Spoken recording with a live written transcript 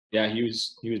Yeah, he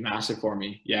was massive for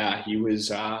me. Yeah, he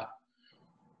was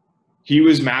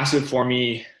massive for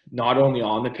me, not only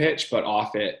on the pitch, but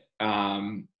off it.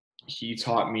 He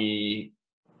taught me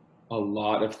a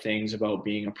lot of things about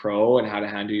being a pro and how to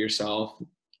handle yourself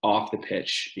off the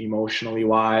pitch, emotionally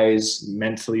wise,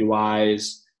 mentally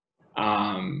wise.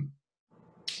 Um,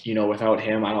 without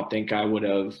him, I don't think I would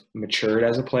have matured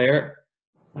as a player.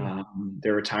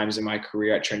 There were times in my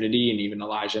career at Trinity, and even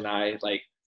Elijah and I, like,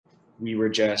 we were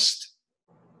just,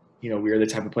 we were the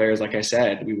type of players, like I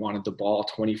said, we wanted the ball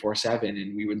 24/7,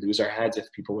 and we would lose our heads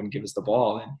if people wouldn't give us the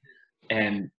ball.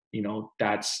 And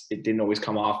it didn't always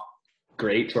come off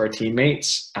great to our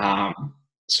teammates.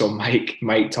 So Mike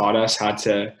taught us how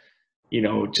to,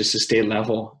 just to stay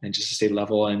level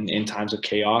in times of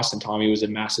chaos. And Tommy was a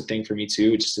massive thing for me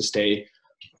too, just to stay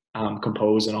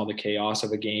composed in all the chaos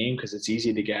of a game, because it's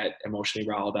easy to get emotionally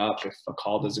riled up if a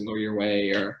call doesn't go your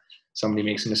way or somebody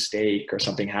makes a mistake or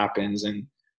something happens. And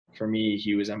for me,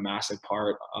 he was a massive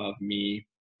part of me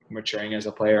maturing as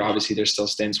a player. Obviously, there's still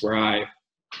stints where I,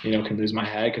 can lose my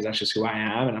head because that's just who I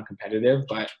am and I'm competitive.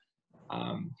 But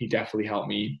he definitely helped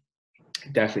me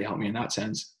in that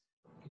sense.